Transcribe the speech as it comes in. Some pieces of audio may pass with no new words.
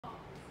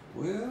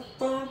Well,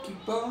 funky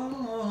bones,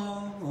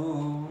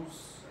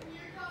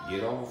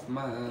 get off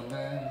my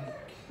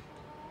back.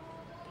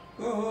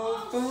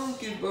 Oh,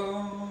 funky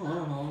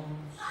bones,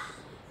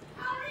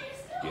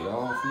 get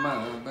off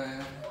my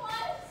back.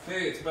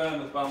 Hey, it's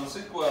Ben with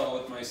Valentine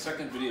with my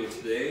second video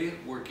today,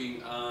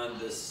 working on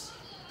this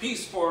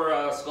piece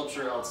for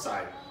sculpture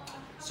outside.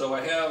 So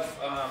I have,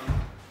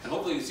 and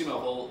hopefully you can see my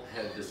whole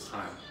head this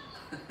time.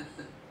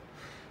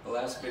 The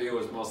last video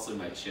was mostly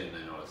my chin,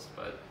 I noticed,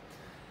 but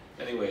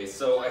anyway,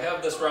 so I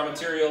have this raw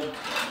material.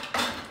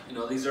 You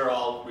know, these are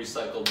all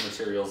recycled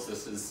materials.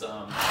 This is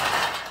a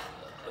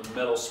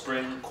metal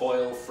spring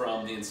coil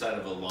from the inside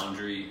of a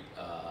laundry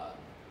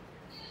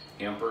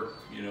hamper.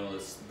 You know,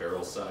 this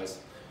barrel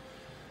size.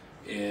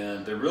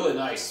 And they're really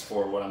nice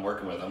for what I'm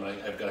working with.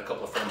 I've got a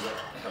couple of friends that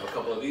have a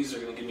couple of these.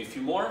 They're going to give me a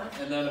few more.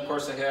 And then, of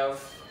course, I have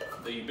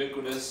the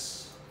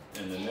ubiquitous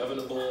and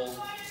inevitable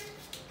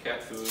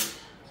cat food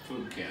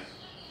can,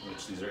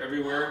 which these are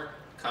everywhere,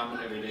 common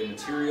everyday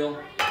material.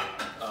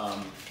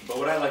 But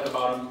what I like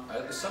about them,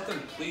 there's something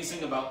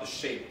pleasing about the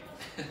shape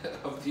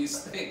of these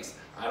things.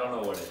 I don't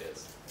know what it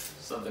is.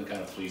 Something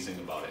kind of pleasing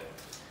about it.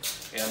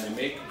 And they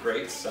make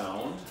great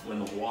sound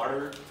when the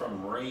water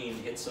from rain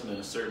hits them in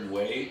a certain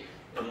way,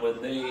 and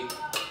when they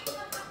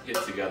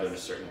hit together in a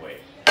certain way.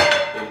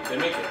 They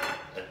make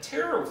a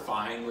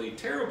terrifyingly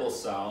terrible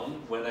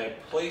sound when I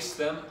place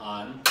them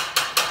on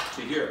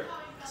to here.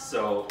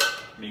 So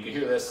you can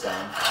hear this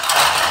sound.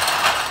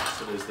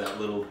 So there's that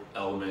little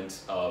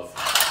element of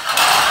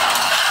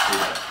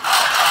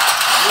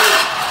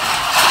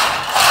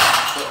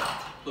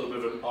a little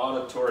bit of an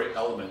auditory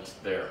element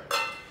there.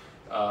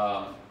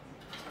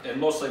 And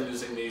mostly I'm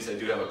using these. I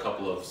do have a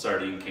couple of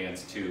sardine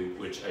cans too,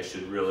 which I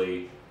should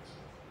really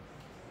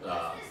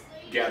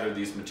gather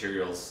these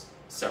materials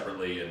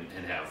separately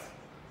and have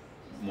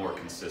more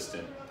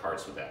consistent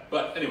parts with that.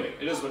 But anyway,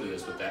 it is what it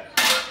is with that.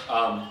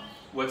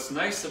 What's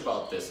nice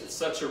about this, it's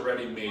such a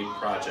ready-made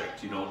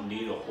project. You don't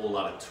need a whole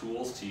lot of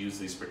tools to use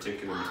these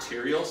particular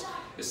materials,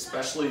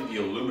 especially the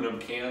aluminum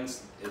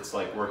cans. It's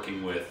like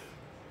working with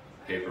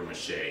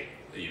papier-mâché.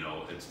 You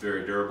know, it's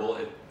very durable.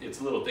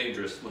 It's a little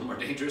dangerous, a little more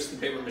dangerous than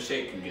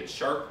papier-mâché. It can get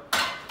sharp.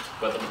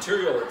 But the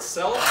material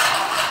itself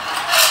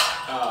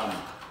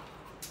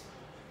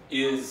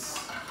is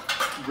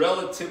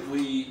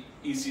relatively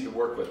easy to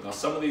work with. Now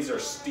some of these are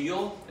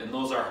steel, and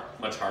those are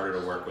much harder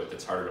to work with.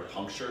 It's harder to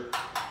puncture.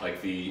 Like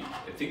I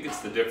think it's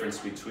the difference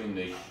between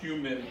the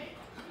human,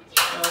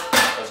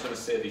 I was going to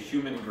say the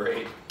human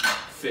grade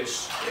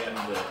fish and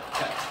the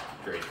pet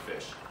grade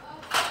fish.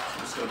 I'm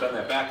just going to bend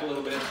that back a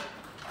little bit.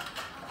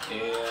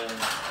 And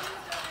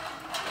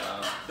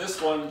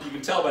this one, you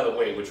can tell by the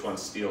weight which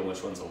one's steel and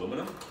which one's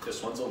aluminum.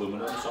 This one's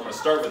aluminum, so I'm going to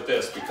start with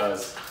this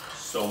because it's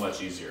so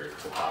much easier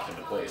to pop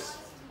into place.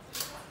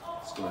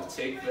 Just going to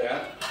take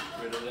that,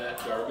 get rid of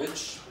that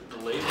garbage, the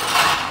label.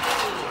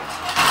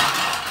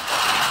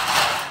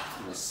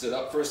 I'm going to sit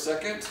up for a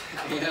second,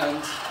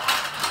 and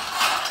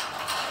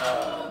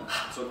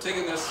so I'm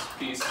taking this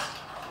piece,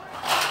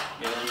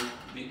 and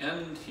the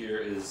end here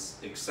is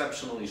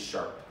exceptionally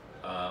sharp.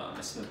 I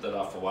snipped that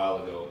off a while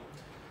ago,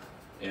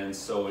 and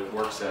so it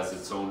works as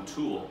its own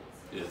tool.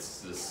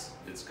 It's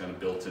kind of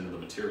built into the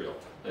material.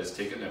 I just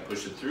take it and I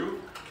push it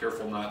through,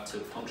 careful not to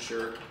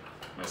puncture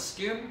my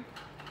skin.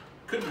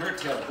 Couldn't hurt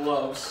to have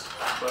gloves,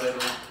 but I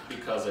don't,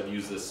 because I've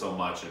used this so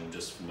much and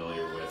just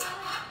familiar with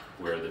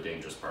where the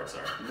dangerous parts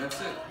are. And that's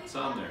it, it's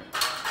on there.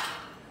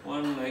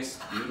 One nice,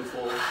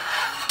 beautiful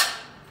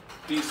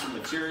piece of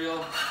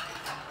material.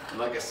 And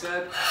like I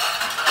said,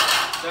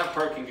 that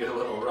part can get a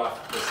little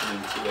rough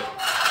listening to it.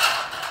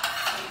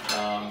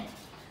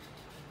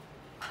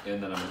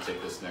 And then I'm gonna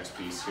take this next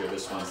piece here.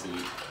 This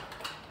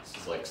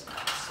is like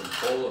some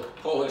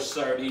Polish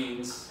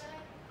sardines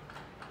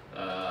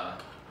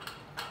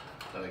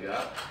that I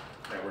got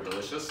that were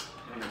delicious.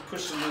 And I'm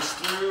pushing this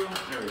through.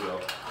 There we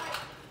go.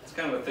 It's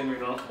kind of a thing we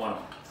don't want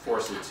to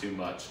force it too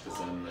much, because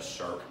then the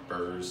sharp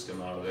burrs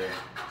come out of there.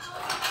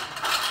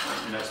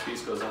 The next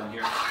piece goes on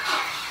here, like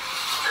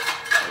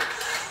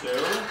so.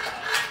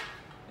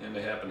 And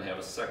I happen to have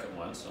a second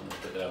one, so I'm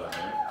gonna put that on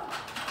there.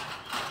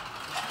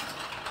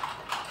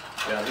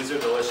 Yeah, these are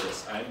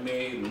delicious. I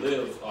may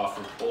live off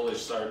of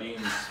Polish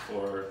sardines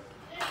for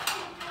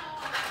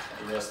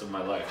the rest of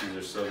my life. These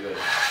are so good.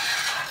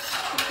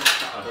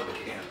 Out of the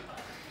can.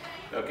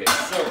 Okay,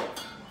 so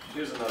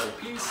here's another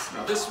piece.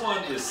 Now this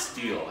one is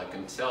steel. I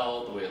can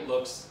tell the way it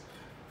looks.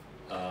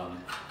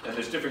 And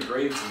there's different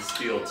grades of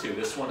steel too.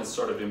 This one is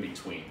sort of in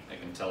between. I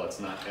can tell it's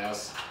not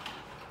as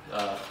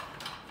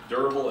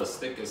durable, as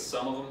thick as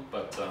some of them,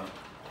 but I'm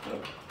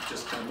gonna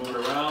just kind of move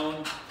it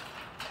around.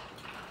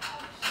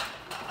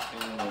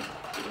 And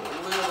give it a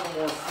little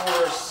more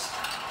force,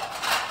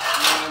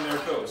 and there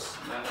it goes.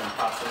 And that one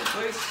pops into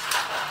place.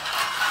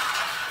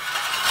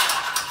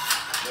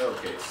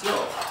 Okay, so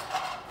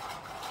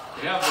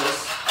we have this.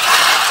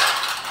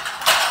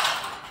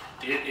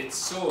 It's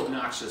so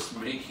obnoxious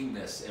making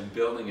this and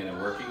building it and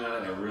working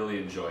on it. I really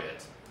enjoy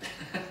it.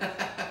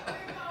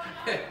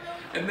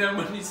 And then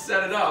when you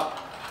set it up,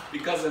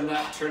 because I'm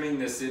not turning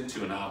this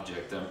into an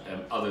object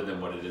other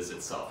than what it is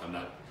itself.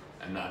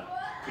 I'm not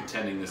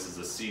pretending this is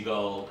a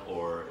seagull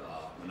or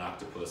an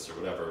octopus or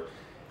whatever.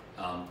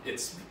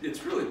 It's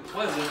really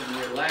pleasant and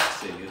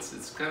relaxing.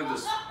 It's kind of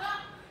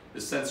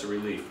this sense of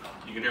relief.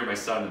 You can hear my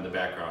son in the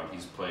background.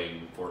 He's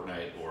playing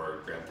Fortnite or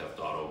Grand Theft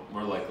Auto,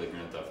 more likely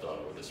Grand Theft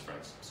Auto with his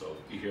friends. So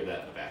you hear that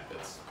in the back.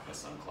 That's my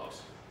son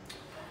Klaus.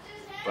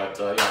 But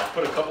yeah, I'll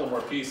put a couple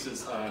more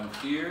pieces on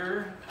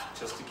here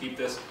just to keep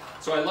this.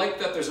 So I like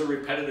that there's a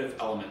repetitive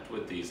element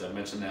with these. I've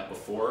mentioned that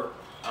before.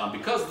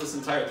 Because this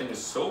entire thing is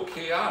so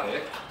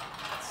chaotic,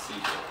 let's see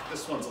here.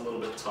 This one's a little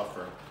bit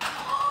tougher.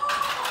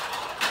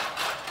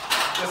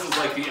 This is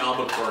like the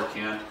albacore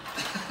can.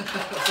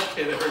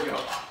 Okay, there we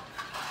go.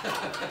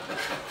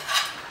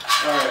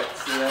 Alright,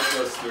 so that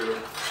goes through.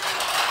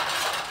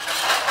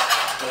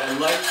 But I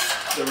like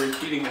the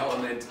repeating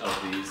element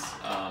of these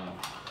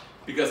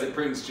because it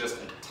brings just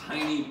a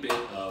tiny bit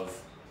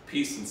of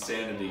peace and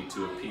sanity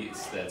to a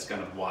piece that's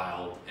kind of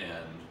wild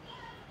and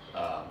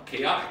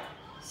chaotic.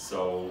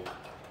 So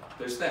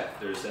there's that.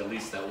 There's at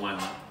least that one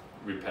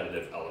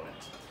repetitive element.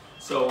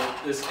 So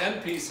this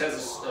end piece has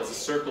a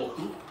circle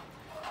hoop,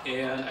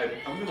 and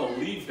I'm going to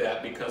leave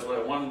that because what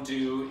I want to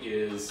do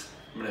is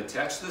I'm going to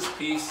attach this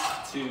piece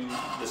to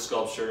the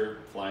sculpture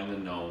flying the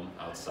gnome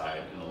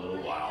outside in a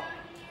little while.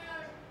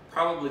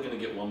 Probably going to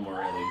get one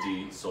more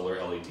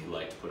solar LED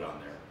light to put on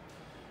there.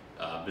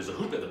 There's a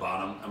hoop at the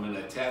bottom. I'm going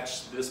to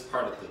attach this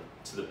part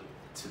to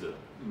the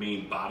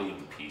main body of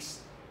the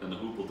piece. Then the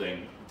hoop will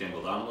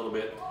dangle down a little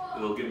bit.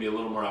 It'll give me a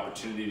little more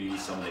opportunity to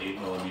use some of the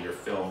 8mm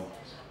film,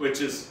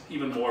 which is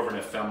even more of an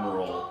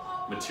ephemeral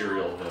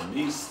material than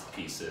these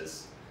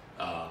pieces.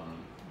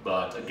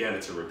 But again,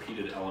 it's a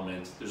repeated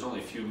element. There's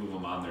only a few of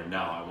them on there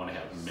now. I want to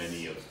have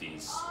many of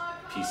these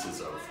pieces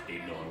of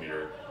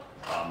 8mm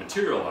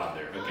material on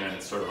there. Again,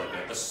 it's sort of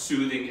like a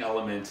soothing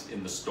element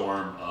in the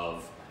storm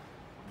of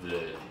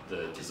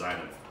the design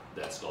of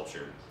that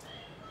sculpture.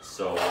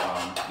 So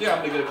yeah,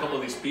 I'm gonna get a couple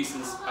of these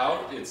pieces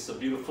out. It's a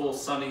beautiful,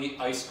 sunny,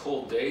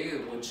 ice-cold day.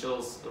 The wind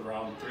chill's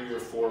around 3 or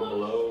 4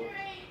 below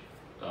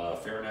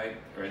Fahrenheit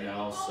right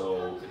now.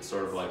 So it's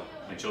sort of like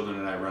my children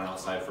and I run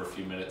outside for a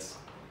few minutes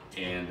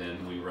and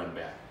then we run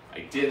back. I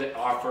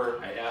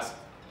asked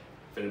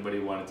if anybody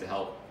wanted to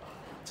help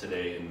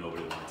today, and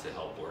nobody wanted to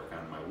help work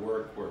on my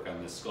work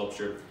on this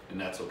sculpture, and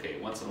that's okay.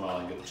 Once in a while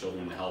I get the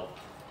children to help,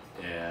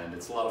 and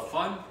it's a lot of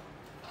fun.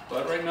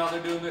 But right now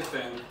they're doing their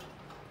thing.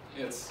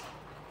 It's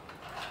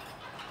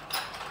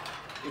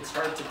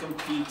hard to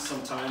compete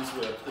sometimes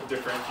with the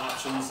different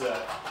options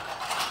that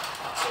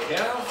they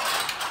have.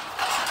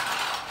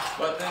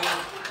 But then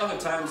other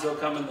times they'll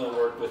come and they'll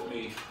work with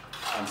me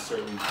on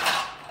certain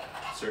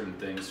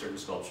things, certain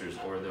sculptures,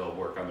 or they'll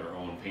work on their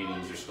own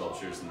paintings or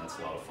sculptures, and that's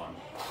a lot of fun.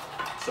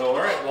 So, all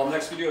right, well,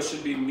 next video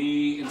should be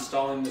me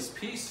installing this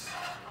piece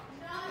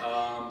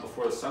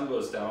before the sun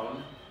goes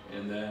down,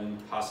 and then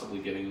possibly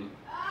getting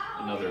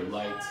another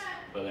light,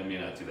 but I may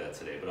not do that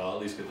today, but I'll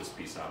at least get this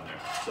piece on there.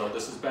 So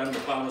this has been the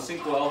Boundless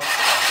Inkwell.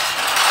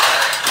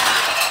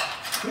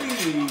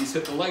 Please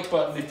hit the like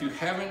button if you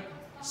haven't.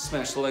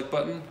 Smash the like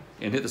button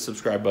and hit the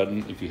subscribe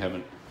button if you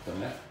haven't done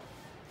that.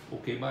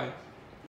 Okay, bye.